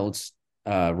 Brian Reynolds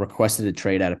requested a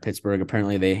trade out of Pittsburgh.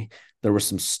 Apparently, there was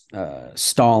some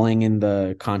stalling in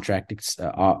the contract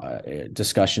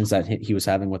discussions that he was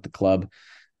having with the club.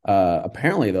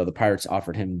 Apparently, though, the Pirates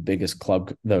offered him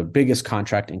the biggest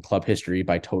contract in club history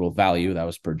by total value. That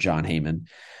was per John Heyman.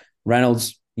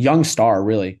 Reynolds, young star,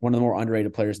 really one of the more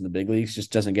underrated players in the big leagues,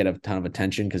 just doesn't get a ton of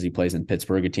attention because he plays in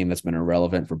Pittsburgh, a team that's been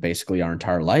irrelevant for basically our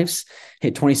entire lives.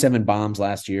 Hit 27 bombs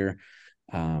last year.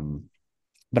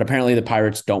 But apparently the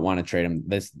Pirates don't want to trade him.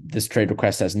 This trade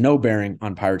request has no bearing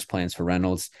on Pirates' plans for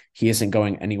Reynolds. He isn't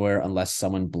going anywhere unless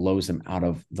someone blows him out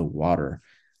of the water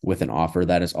with an offer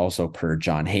that is also per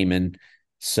John Heyman.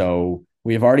 So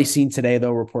we have already seen today,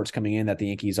 though, reports coming in that the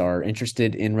Yankees are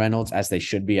interested in Reynolds, as they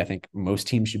should be. I think most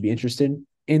teams should be interested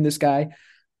in this guy.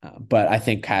 But I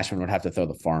think Cashman would have to throw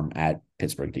the farm at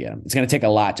Pittsburgh to get him. It's going to take a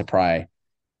lot to pry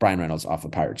Brian Reynolds off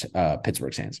of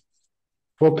Pittsburgh's hands.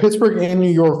 well, Pittsburgh and New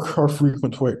York are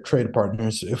frequent trade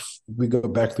partners if we go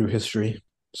back through history.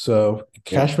 So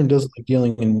Yeah. Cashman doesn't like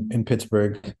dealing in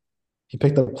Pittsburgh. He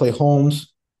picked up Clay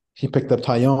Holmes. He picked up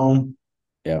Tyone.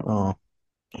 Yeah. Uh,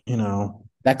 you know,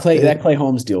 That Clay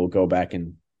Holmes deal will go back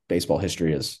in baseball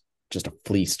history as just a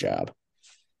fleece job.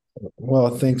 well,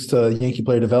 thanks to Yankee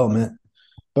player development.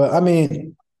 But I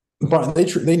mean, but they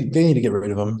need to get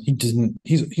rid of him. He doesn't.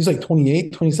 He's like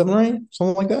 28, 27, right?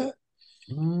 Something like that.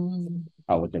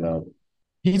 I'll look it up.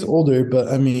 He's older, but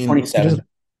I mean, 27.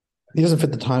 he doesn't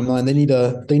fit the timeline. They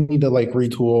need to like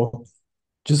retool.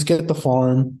 Just get the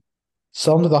farm,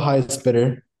 sell him to the highest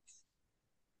bidder.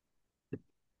 You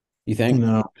You think?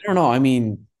 know, I don't know. I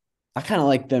mean, I kind of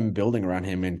like them building around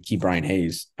him and keep Brian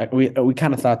Hayes. We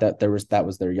kind of thought that that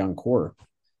was their young core.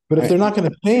 but if Right? they're not going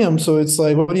to pay him, so it's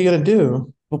like, what are you going to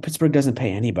do? Well, Pittsburgh doesn't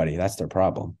pay anybody. That's their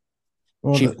problem.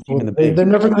 Well, Cheapest team in the they're big.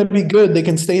 never going to be good. They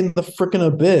can stay in the freaking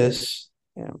abyss.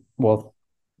 Yeah. Well,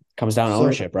 comes down to So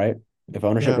ownership, right? If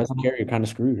ownership yeah, doesn't care, you're kind of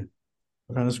screwed.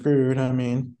 we're kind of screwed. I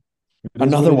mean, it is what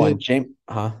Another it is. one, James.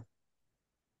 Huh?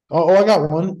 I got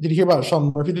one. Did you hear about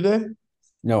Sean Murphy today?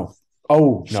 No.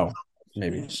 Oh no.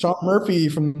 Maybe. Sean Murphy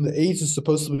from the A's is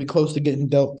supposed to be close to getting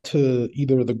dealt to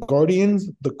either the Guardians,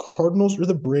 the Cardinals, or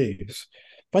the Braves.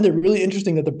 I find it really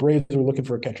interesting that the Braves are looking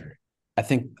for a catcher. I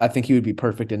think he would be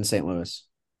perfect in St. Louis.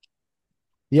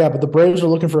 Yeah, but the Braves are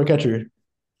looking for a catcher.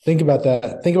 Think about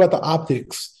that. Think about the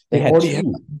optics. They had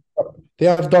two. They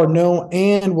have Darno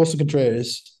and Wilson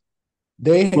Contreras.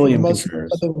 They William must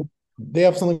Contreras. they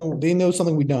have something they know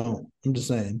something we don't. I'm just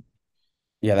saying.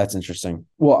 Yeah, that's interesting.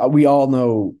 Well, we all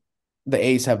know the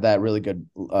A's have that really good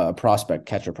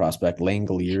catcher prospect,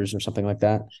 Langoliers or something like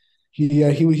that.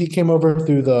 He came over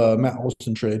through the Matt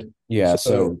Olson trade. Yeah, So,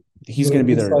 so he's so going to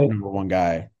be it's their like number one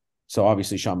guy. So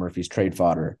obviously Sean Murphy's trade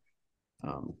fodder.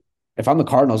 If I'm the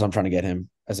Cardinals, I'm trying to get him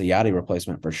as a Yachty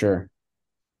replacement for sure.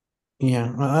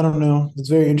 yeah, I don't know. It's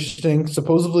very interesting.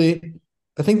 Supposedly,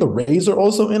 I think the Rays are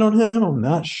also in on him. I'm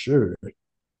not sure.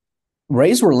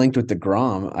 Rays were linked with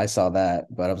deGrom. I saw that,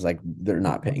 but I was like, they're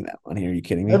not paying that money. Are you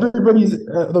kidding me?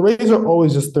 The Rays are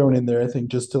always just thrown in there. I think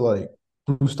just to like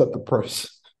boost up the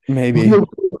price. Maybe.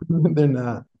 They're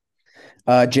not.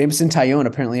 Jameson Tyone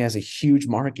apparently has a huge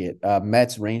market.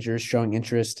 Mets, Rangers showing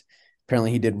interest.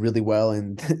 Apparently, he did really well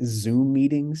in Zoom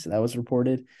meetings. That was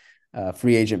reported.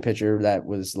 Free agent pitcher that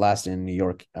was last in New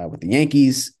York with the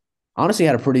Yankees. Honestly,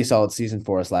 had a pretty solid season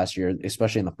for us last year,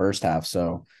 especially in the first half.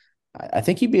 So I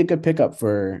think he'd be a good pickup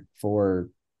for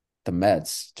the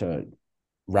Mets to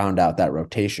round out that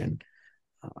rotation.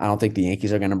 I don't think the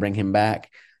Yankees are going to bring him back,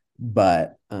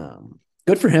 but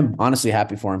good for him. Honestly,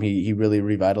 happy for him. He really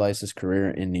revitalized his career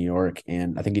in New York,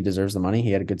 and I think he deserves the money.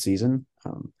 He had a good season.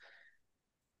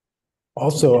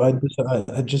 Also, I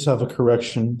just have a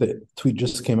correction. The tweet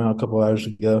just came out a couple hours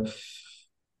ago.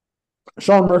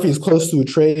 Sean Murphy is close to a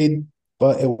trade,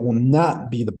 but it will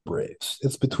not be the Braves.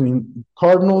 It's between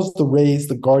Cardinals, the Rays,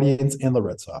 the Guardians, and the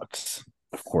Red Sox.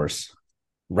 Of course,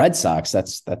 Red Sox.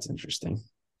 That's interesting.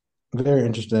 Very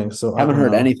interesting. So I Haven't don't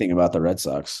heard know. anything about the Red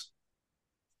Sox.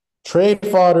 Trade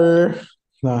fodder.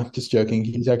 No, just joking.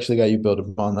 He's actually got you built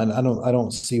upon. I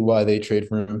don't see why they trade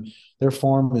for him. Their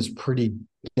farm is pretty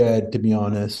dead, to be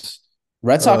honest.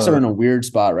 Red Sox are Uh, in a weird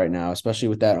spot right now, especially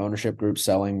with that ownership group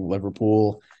selling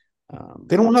Liverpool.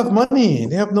 they don't have money.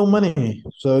 They have no money.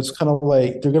 So it's kind of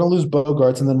like they're gonna lose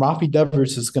Bogarts, and then Rafi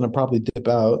Devers is gonna probably dip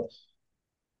out.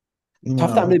 You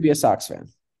Tough time to know, be a Sox fan.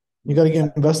 you got to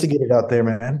get investigated out there,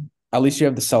 man. At least you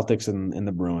have the Celtics and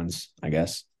the Bruins, I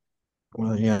guess.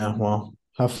 Well, yeah. Well,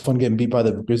 have fun getting beat by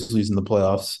the Grizzlies in the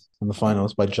playoffs in the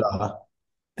finals by Ja.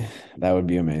 That would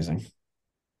be amazing.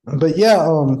 But yeah,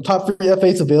 top three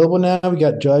F8s available now. We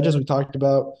got Judge, as we talked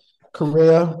about.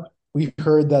 Correa, we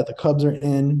heard that the Cubs are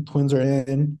in, Twins are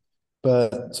in,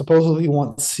 but supposedly he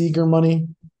wants Seager money.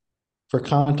 For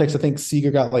context, I think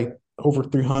Seager got like over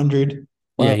 300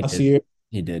 Yeah, he last did. year.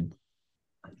 He did.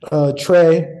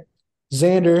 Trey,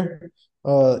 Xander.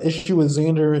 Issue with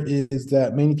Xander is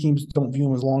that many teams don't view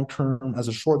him as long term as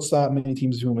a shortstop. Many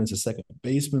teams view him as a second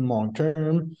baseman long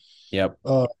term. Yep.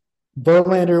 Uh,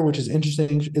 Verlander, which is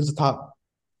interesting, is the top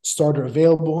starter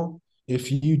available.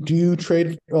 If you do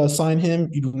sign him,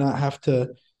 you do not have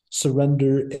to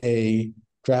surrender a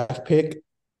draft pick,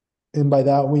 and by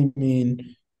that we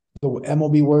mean the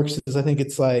MLB works is I think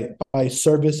it's like by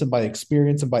service and by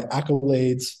experience and by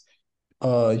accolades.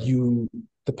 You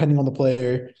depending on the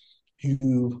player,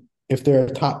 you if they're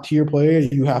a top tier player,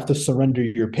 you have to surrender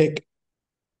your pick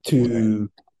Right.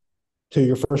 to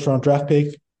your first round draft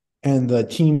pick, and the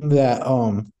team that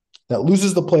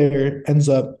loses the player ends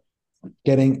up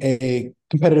getting a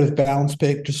competitive balance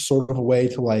pick, just sort of a way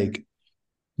to like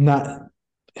not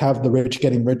have the rich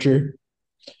getting richer.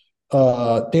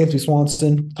 Dansby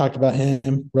Swanson, talked about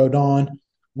him. Rodon.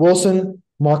 Wilson,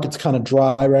 market's kind of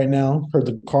dry right now. Heard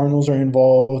the Cardinals are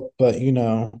involved, but he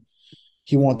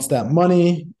wants that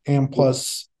money, and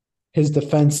plus his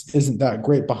defense isn't that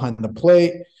great behind the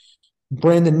plate.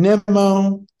 Brandon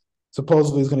Nimmo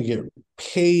supposedly is going to get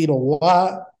paid a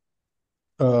lot.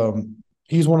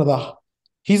 He's one of the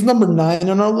he's number 9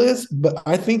 on our list, but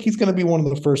I think he's going to be one of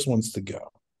the first ones to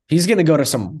go. He's going to go to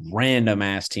some random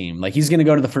ass team. Like he's going to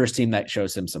go to the first team that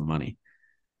shows him some money.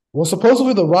 Well,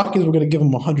 supposedly the Rockies were going to give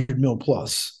him 100 mil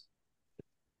plus.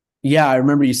 Yeah, I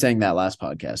remember you saying that last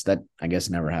podcast. That I guess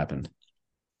never happened.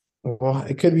 Well,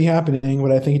 it could be happening,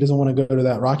 but I think he doesn't want to go to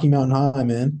that Rocky Mountain High,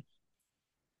 man.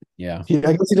 Yeah. I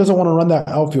guess he doesn't want to run that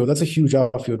outfield. That's a huge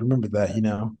outfield. Remember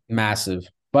that. Massive.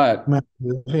 But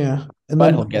Yeah. And but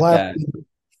then he'll get that. lastly,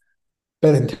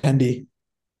 Benintendi.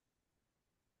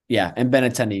 Yeah, and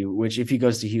Benintendi, which if he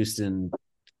goes to Houston,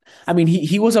 I mean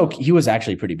he was okay. He was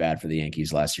actually pretty bad for the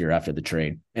Yankees last year after the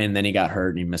trade, and then he got hurt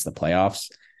and he missed the playoffs.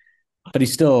 But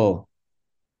he's still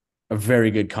a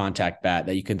very good contact bat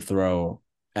that you can throw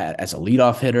as a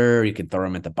leadoff hitter. You can throw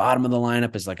him at the bottom of the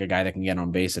lineup as like a guy that can get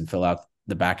on base and fill out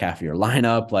the back half of your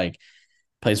lineup. Like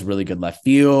plays really good left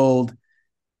field.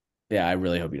 Yeah, I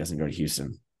really hope he doesn't go to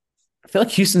Houston. I feel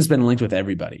like Houston's been linked with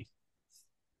everybody.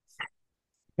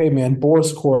 Hey, man,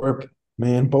 Boris Corp,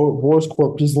 man, Boris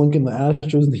Corp just linking the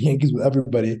Astros and the Yankees with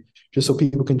everybody just so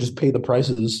people can just pay the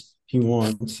prices he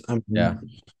wants. I Yeah.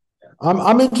 mean,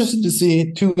 I'm interested to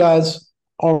see two guys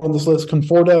on this list.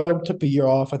 Conforto took the year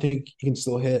off. I think he can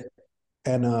still hit.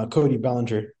 And Cody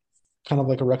Bellinger, kind of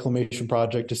like a reclamation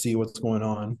project to see what's going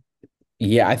on.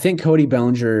 Yeah, I think Cody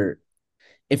Bellinger,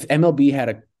 if MLB had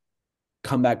a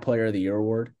comeback player of the year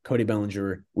award, Cody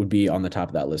Bellinger would be on the top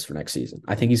of that list for next season.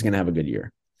 I think he's going to have a good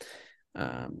year.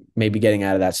 Maybe getting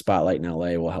out of that spotlight in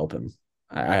LA will help him.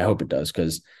 I hope it does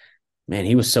because, man,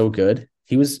 he was so good.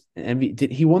 He was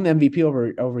he won the MVP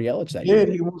over Yelich that Yeah,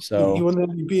 year. he So, won the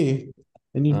MVP,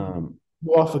 and he um,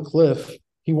 flew off a cliff.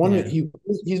 He won it. yeah.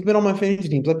 He's been on my fantasy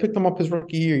teams. I picked him up his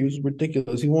rookie year. He was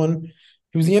ridiculous. He won.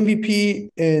 He was the MVP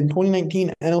in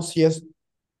 2019, NLCS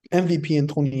MVP in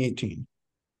 2018.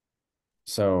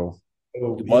 So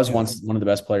Oh he was yeah, once one of the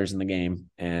best players in the game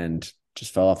and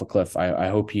just fell off a cliff. I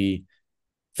hope he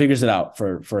figures it out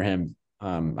for him.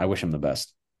 I wish him the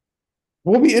best.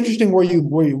 will be interesting where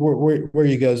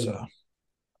you guys.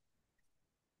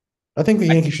 I think the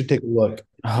Yankees should take a look.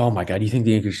 Oh my God. You think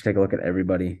the Yankees should take a look at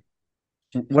everybody?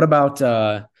 What about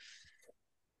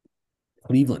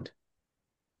Cleveland?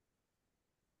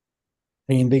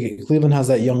 I mean, Cleveland has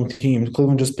that young team.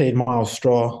 Cleveland just paid Miles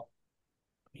Straw.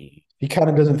 He kind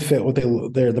of doesn't fit what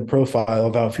the profile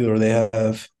of outfielder they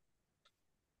have.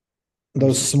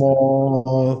 Those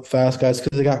small, fast guys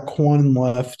because they got Quan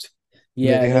left.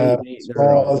 Yeah, They have they're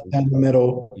Straw all down the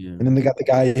middle, yeah. and then they got the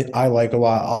guy I like a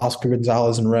lot, Oscar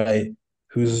Gonzalez and Ray,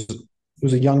 who's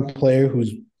a young player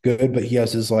who's good, but he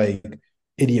has his like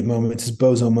idiot moments, his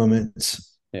bozo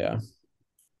moments. Yeah.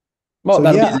 Well, So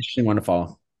that'll be an yeah, interesting one to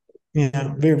follow.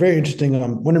 yeah, very very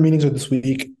interesting. Winter meetings are this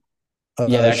week. Yeah,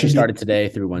 they actually Should be started today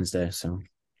through Wednesday. So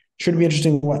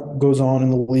interesting what goes on in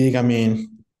the league. I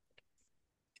mean,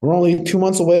 We're only 2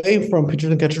 months away from pitchers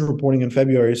and catchers reporting in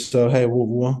February. So hey,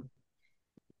 we'll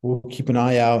keep an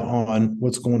eye out on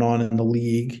what's going on in the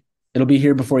league. It'll be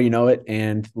here before you know it.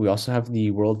 And we also have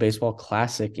the World Baseball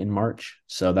Classic in March.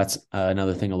 So that's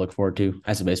another thing to look forward to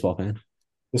as a baseball fan.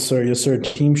 Yes, sir. Yes, sir.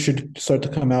 Teams should start to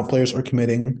come out. Players are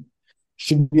committing.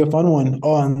 Should be a fun one.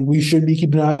 Oh, and we should be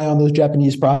keeping an eye on those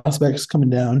Japanese prospects coming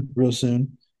down real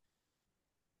soon.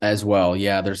 As well.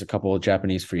 Yeah, there's a couple of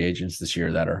Japanese free agents this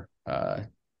year that are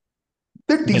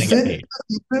They're going to get decent. paid.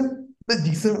 They're decent. They're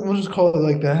decent. We'll just call it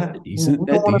like that. Decent, We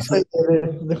don't want to say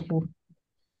decent.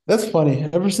 that's funny.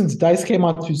 Ever since Dice came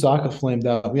out, Tusaka flamed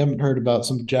out. We haven't heard about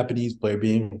some Japanese player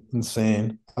being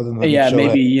insane, other than Yeah, Shohei.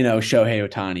 maybe, Shohei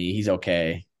Ohtani. He's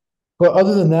okay. But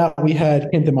other than that, we had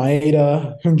Kenta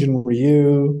Maeda, Hyunjin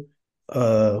Ryu. Who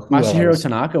Masahiro else?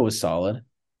 Tanaka was solid.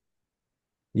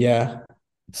 Yeah,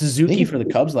 Suzuki Yankees, for the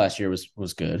Cubs last year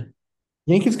was good.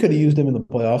 Yankees could have used him in the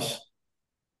playoffs.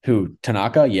 Who?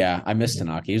 Tanaka? Yeah, I miss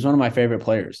Tanaka. He's one of my favorite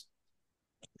players.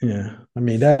 Yeah, I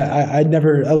mean that I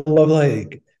never I love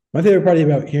like my favorite part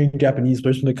about hearing Japanese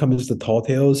players when it comes to tall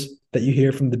tales that you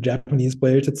hear from the Japanese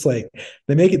players. It's like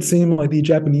they make it seem like the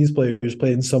Japanese players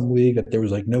played in some league that there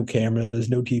was like no cameras,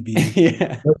 no TV,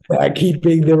 Yeah. no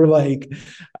keeping. They were like,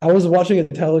 I was watching a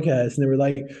telecast and they were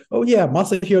like, oh yeah,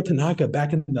 Masahiro Tanaka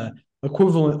back in the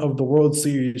equivalent of the World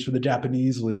Series for the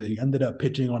Japanese league ended up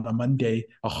pitching on a Monday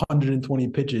 120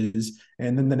 pitches,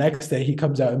 and then the next day he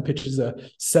comes out and pitches a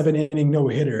 7 inning no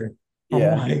hitter. I'm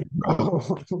Yeah. like,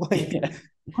 bro, like Yeah.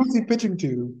 who's he pitching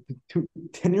to?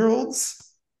 10-year-olds?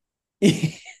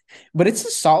 But it's a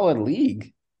solid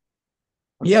league.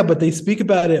 Yeah, but they speak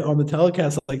about it on the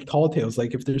telecast like tall tales,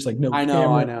 like if there's like no I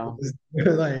know, I camera,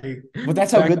 know. like But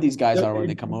that's how back. good these guys are when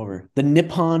they come over. The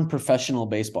Nippon Professional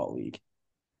Baseball League.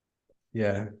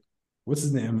 Yeah, what's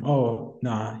his name? Oh,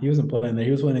 nah, he wasn't playing there.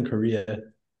 He was playing in Korea.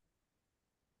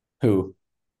 Who?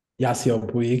 Yasiel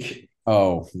Puig.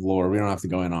 Oh, Lord, we don't have to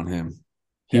go in on him.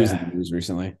 He was in the Yeah, news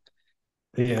recently.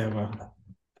 yeah. Well,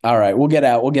 All right, we'll get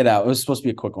out. We'll get out. It was supposed to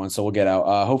be a quick one, so we'll get out.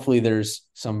 Hopefully, there's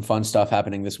some fun stuff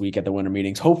happening this week at the winter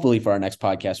meetings. Hopefully, for our next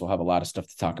podcast, we'll have a lot of stuff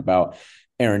to talk about.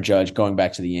 Aaron Judge going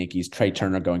back to the Yankees, Trey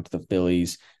Turner going to the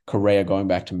Phillies, Correa going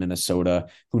back to Minnesota.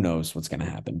 Who knows what's going to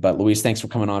happen? But Luis, thanks for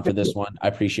coming on for this one. I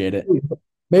appreciate it.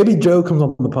 maybe Joe comes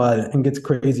on the pod and gets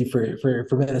crazy for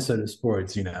Minnesota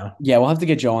sports. Yeah, we'll have to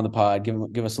get Joe on the pod.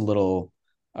 Give us a little.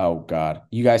 Oh God,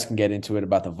 you guys can get into it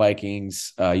about the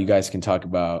Vikings. You guys can talk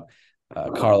about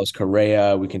Carlos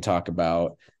Correa. We can talk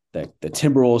about the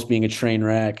Timberwolves being a train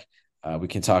wreck. We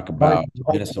can talk about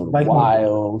Minnesota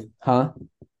Wild, huh?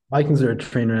 Vikings are a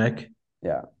train wreck.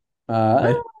 Yeah.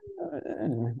 Uh,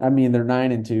 I, I mean, they're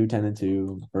 9-2,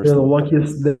 10-2. they're the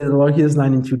luckiest. They're the luckiest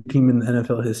 9-2 team in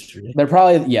NFL history. They're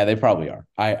probably, yeah, they probably are.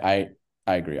 I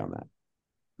agree on that.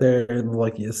 They're the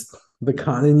luckiest. They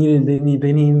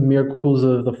need miracles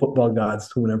of the football gods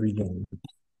to win every game.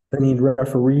 They need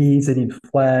referees. They need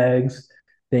flags.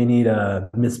 They need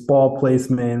missed ball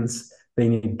placements. They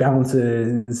need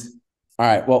bounces. All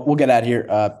right. Well, we'll get out of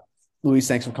here. Luis,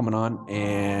 thanks for coming on.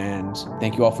 And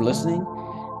thank you all for listening.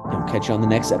 And we'll catch you on the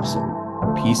next episode.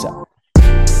 Peace out.